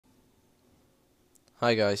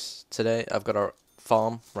Hi guys, today I've got a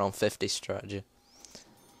farm round 50 strategy.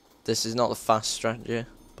 This is not the fast strategy,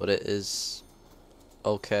 but it is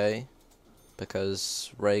okay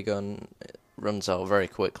because ray gun runs out very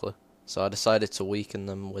quickly, so I decided to weaken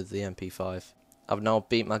them with the MP5. I've now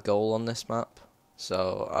beat my goal on this map,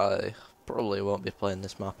 so I probably won't be playing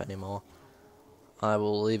this map anymore. I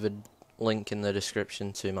will leave a link in the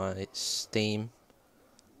description to my Steam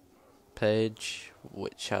page,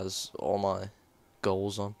 which has all my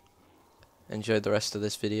goals on. Enjoy the rest of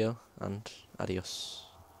this video, and adios.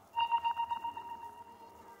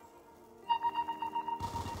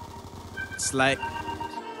 It's like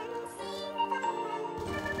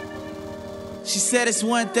she said it's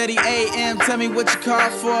 1:30 a.m. Tell me what you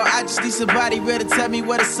called for. I just need somebody real to tell me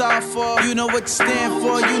what it's all for. You know what you stand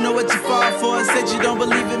for, you know what you fall for. Said you don't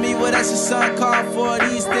believe in me, well that's your son called for.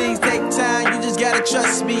 These things take time, you just gotta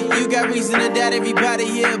trust me. You got reason to doubt everybody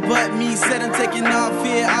here but me. Said I'm taking off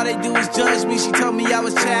here, all they do is judge me. She told me I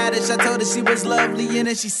was childish, I told her she was lovely, and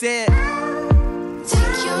then she said,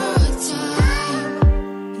 take your time,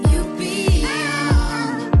 you'll be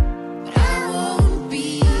young, but I won't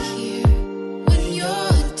be here when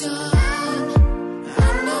you're done. I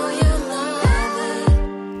know you love it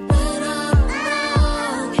when I'm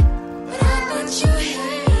wrong, but I bet you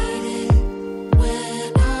hate it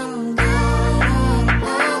when I'm gone.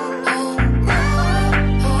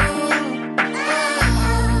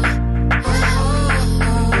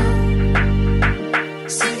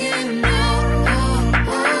 Singing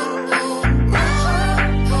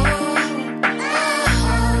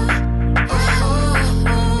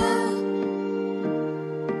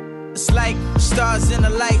it's like stars in the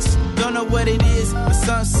lights, don't know what it is, but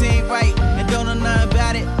something seem right, and don't know nothing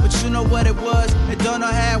about it, but you know what it was, and don't know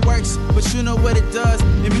how it works, but you know what it does.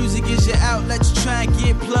 The music is your outlet, you try and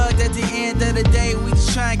get plugged. At the end of the day, we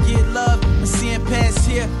just try and get love. I'm seeing past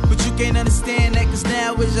here, but you can't understand that, cause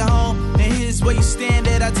now is your home, and here's where you stand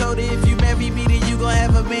at. I told her if you marry me, then you gon'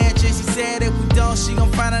 have a mansion. She said if we don't, she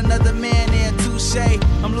gon' find another man there. Touche,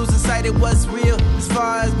 I'm losing sight of what's real. As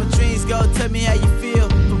far as my dreams go, tell me how you feel,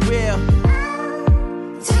 for real.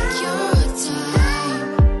 Take your time,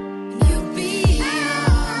 you'll be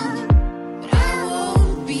young, but I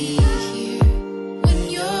won't be here when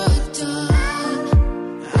you're done.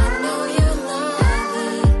 I know you love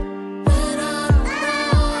it when I'm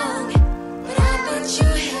wrong, but I bet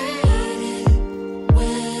you hate it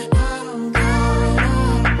when I'm gone.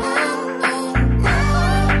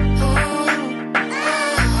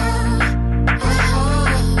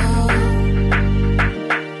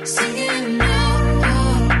 Singing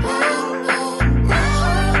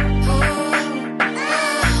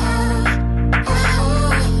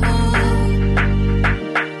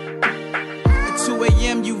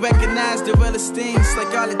you recognize the realest things,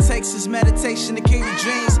 like all it takes is meditation to kill your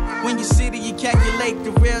dreams. When you see that you calculate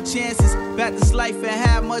the real chances about this life and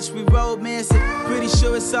how much we romance it. Pretty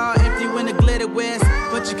sure it's all empty when the glitter wears,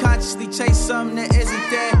 but you consciously chase something that isn't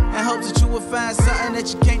there, and hope that you will find something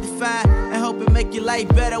that you can't define, and hope it make your life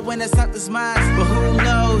better when that something's mine. But who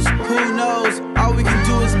knows, all we can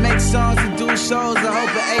do is make songs and do shows. I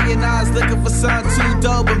hope an A&R's looking for something too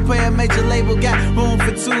dope, and play a major label got room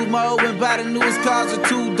for two more, and buy the newest cars with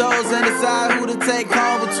 2 doors, and decide who to take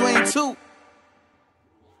home between two.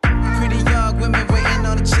 Pretty young women waiting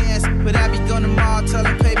on a chance, but I be going tomorrow, tell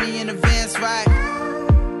them pay me in advance, right?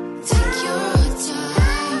 Take your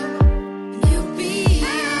time, you'll be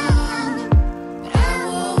young, but I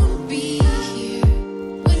won't be here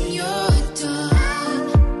when you're done.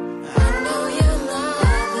 I know you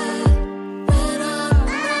love it when I'm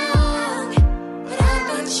wrong, but I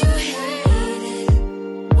bet you hate it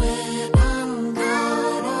when I'm gone.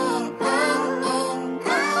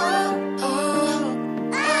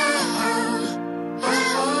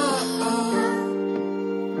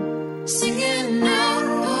 Singing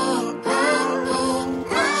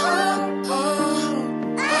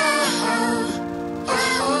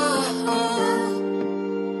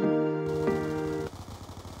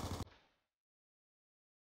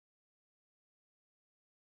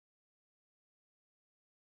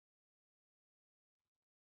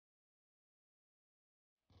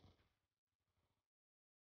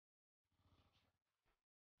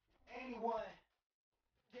anyone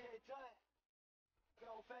get it done,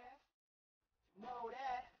 go fast, know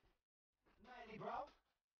that, 90 bro,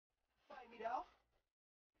 fight me though,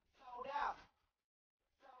 sold out,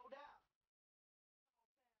 sold out.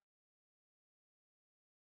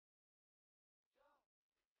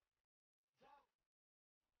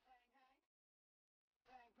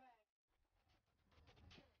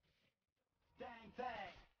 Bang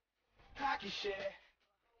bang, pocket share.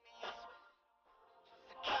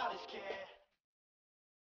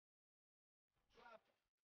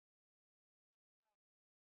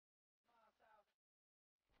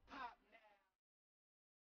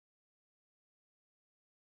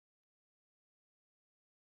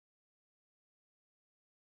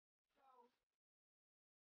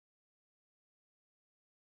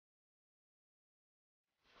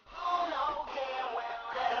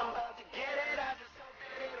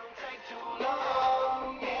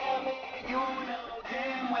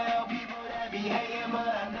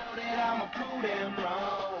 prove them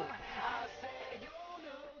wrong. I said, you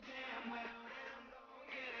know damn well that I'm gon'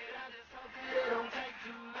 get it. I just hope that it don't take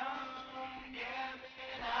too long. Yeah,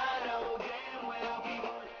 man, I know damn well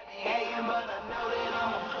people that be hating, but I know that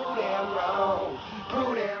I'ma prove them wrong.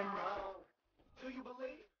 Prove them wrong. Do you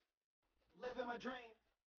believe? Living my dream.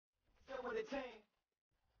 Still with a team.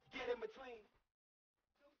 Get in between.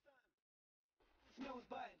 Snooze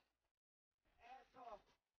button. Ass off.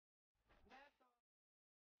 Mask off.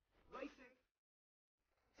 Racing.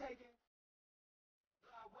 Taking.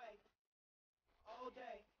 Drive way. All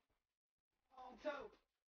day. Home too.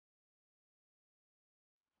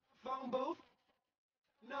 Phone booth.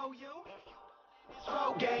 Know you. It's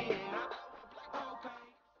road game. Black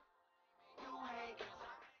propane. You hate.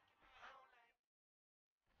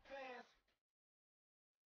 Fans.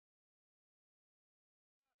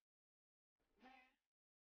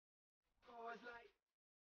 Cause like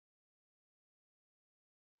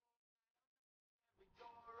we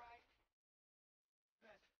doing right.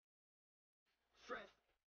 Stress.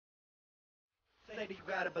 Say that you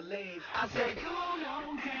gotta believe. I say you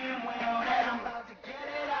know damn well that I'm about to get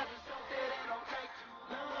it. I just hope that it don't take too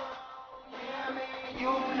long. Yeah, man,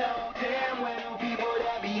 you know damn well people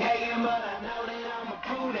that be hating, but I know that I'ma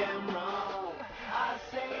prove them wrong. I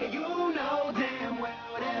say you know damn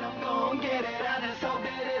well that I'm gon' get it. I just hope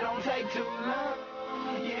that it don't take too long.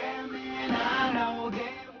 Yeah, man, I know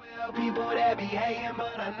damn well people that be hating,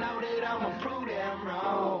 but I know that I'ma prove them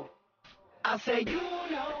wrong. I say you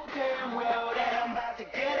know damn well that I'm about to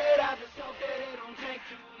get it. I just hope that it don't take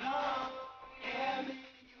too long. Yeah, man,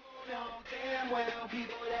 you know damn well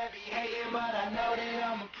people that be hating, but I know that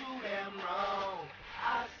I'ma prove them wrong.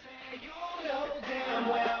 I say you know damn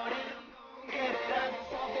well that I'm gon' get it. I just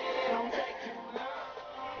hope that it don't take too long.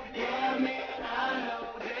 Yeah, man, I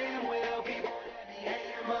know damn well people that be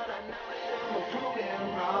hating, but I know that I'ma prove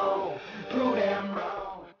them wrong. Prove them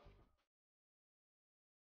wrong.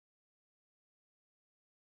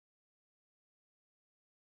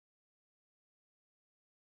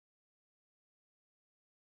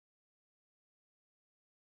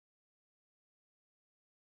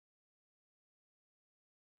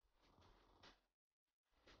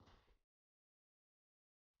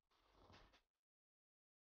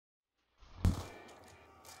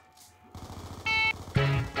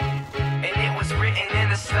 And it was written in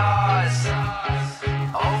the stars,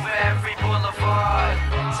 over every boulevard,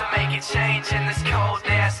 to make a change in this cold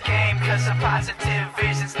ass game, cause a positive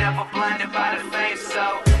vision's never blinded by the fame.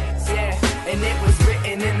 So yeah, and it was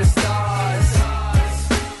written in the stars,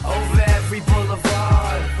 over every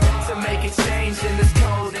boulevard, to make a change in this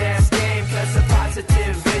cold ass game, cause a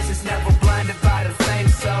positive vision's never blinded by the flame.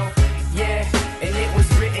 So yeah, and it was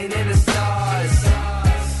written in the stars,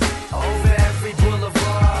 over every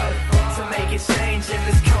boulevard, to make a change in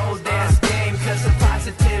this cold ass game, cause a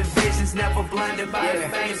positive vision's never blinded by the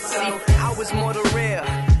fame. See, I was more the real,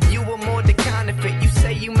 you were more the counterfeit. You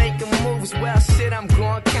say you making moves, well shit, I'm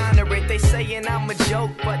going counter it. They saying I'm a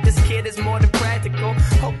joke, but this kid is more than practical.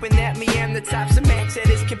 Hoping that me and the types of match that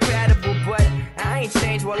is compatible, but I ain't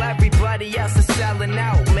changed while everybody else is selling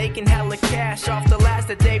out, making hella cash off the lies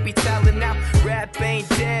that they be telling out. Rap ain't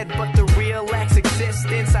dead, but the real lacks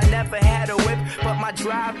existence. I never had a whip, but my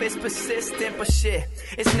drive is persistent. But shit,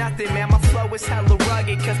 it's nothing, man, my flow is hella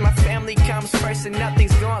rugged, cause my family comes first and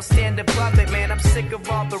nothing's gonna stand above it. Man, I'm sick of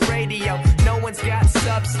all the radio, no one's got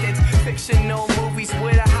substance. Fictional movies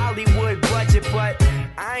with a Hollywood budget, but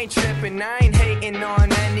I ain't tripping, I ain't hating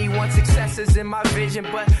on anyone. Success is in my vision,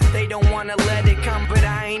 but they don't wanna let it come. But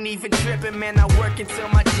I ain't even tripping, man, I work until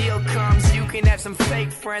my deal comes. You can have some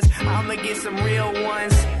fake friends, I'ma get some real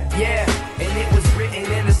ones. Yeah, and it was written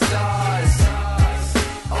in the stars,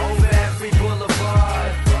 over every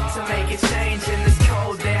boulevard, to make a change in this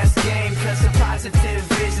cold ass game, cause a positive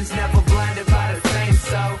vision's never blinded by the fame.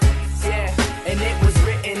 So yeah, and it was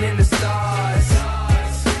written in the stars,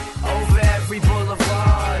 over every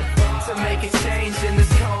boulevard, to make a change in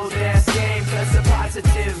this cold ass game, cause a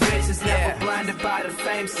positive vision's never blinded by the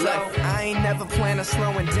fame. So I ain't never plan on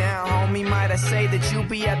slowing down, homie. Might I say that you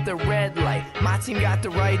be at the red light? My team got the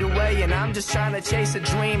right of way, and I'm just trying to chase a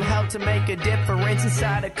dream, help to make a difference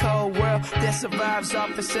inside a cold world that survives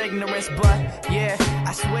off its ignorance. But yeah,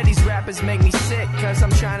 I swear these rappers make me sick, cause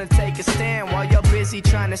I'm trying to take a stand while you're busy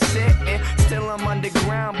trying to sit. And still I'm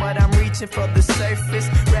underground, but I'm reaching for the surface.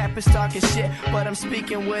 Rappers talking shit, but I'm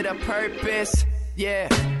speaking with a purpose. Yeah,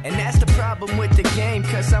 and that's the problem with the game,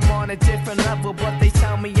 cause I'm on a different level, but they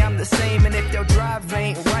tell me I'm the same. And if your drive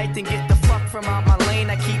ain't right, then get the fuck from out my lane.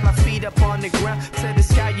 I keep my feet up on the ground, to the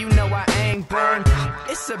sky, you know I ain't bang.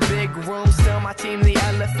 It's a big room, still my team the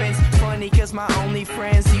elephants. Funny cause my only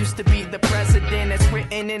friends used to be the president. It's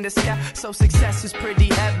written in the sky, so success is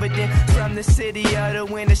pretty evident. From the city of the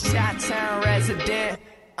winners, Chi-Town resident.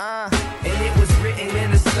 And it was written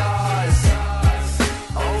in the stars,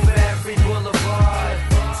 over every boulevard,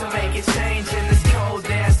 to make a change in this cold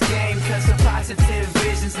ass game. Cause the positive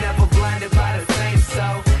vision's never blinded by the fame.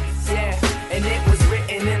 So, yeah, and it was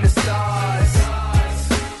written in the stars,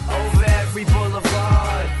 over every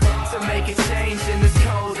boulevard, to make a change in this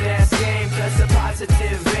cold ass game. Cause the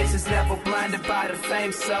positive vision's never blinded by the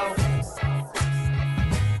fame. So,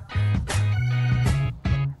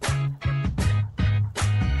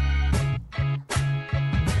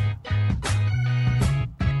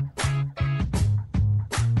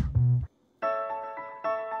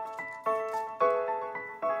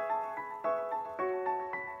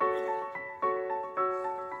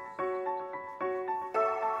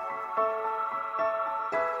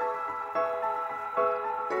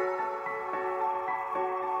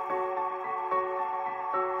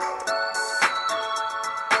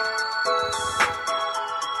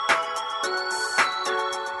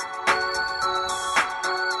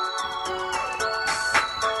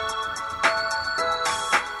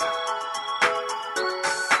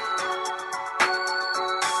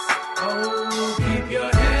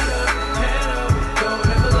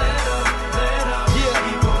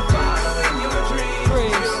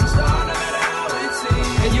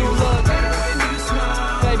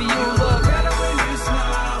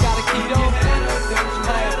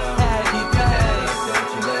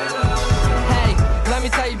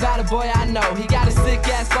 boy I know, he got a sick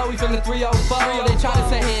ass Bowie from the 304. They tryna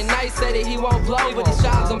say he ain't nice, say that he won't blow, but his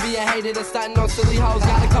job's on being hated and stunting on silly hoes.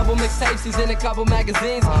 Got a couple mixtapes, he's in a couple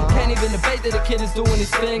magazines. Can't even debate that the kid is doing his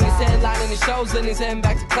thing. He's headlining his shows and he's heading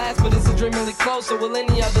back to class, but it's a dream really close, so will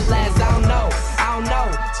any of it last? I don't know.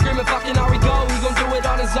 Screaming fucking Ari go, he gon' do it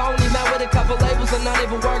on his own. He met with a couple labels and none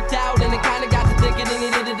even worked out, and it kinda got to thinking he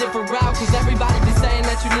needed a different route. Cause everybody be saying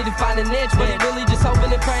that you need to find a niche, but he really just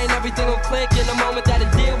hoping and praying everything will click. And the moment that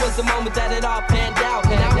it did was the moment that it all panned out.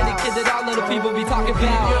 And now the kid that all little people be talking about.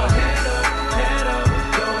 Keep your head up,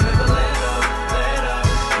 don't ever let up, let up.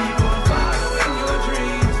 Keep on following your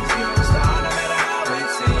dreams. You're a star no matter how it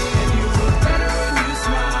seems. And you look better when you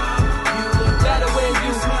smile. You look better when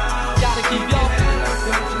you smile. Gotta keep your head up,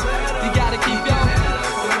 don't you let up. You gotta keep your head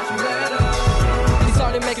up, don't you let up. He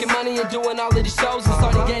started making money and doing all of these shows, and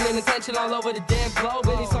started gaining attention all over the damn globe.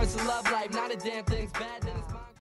 And he starts to love life, not a damn thing's bad.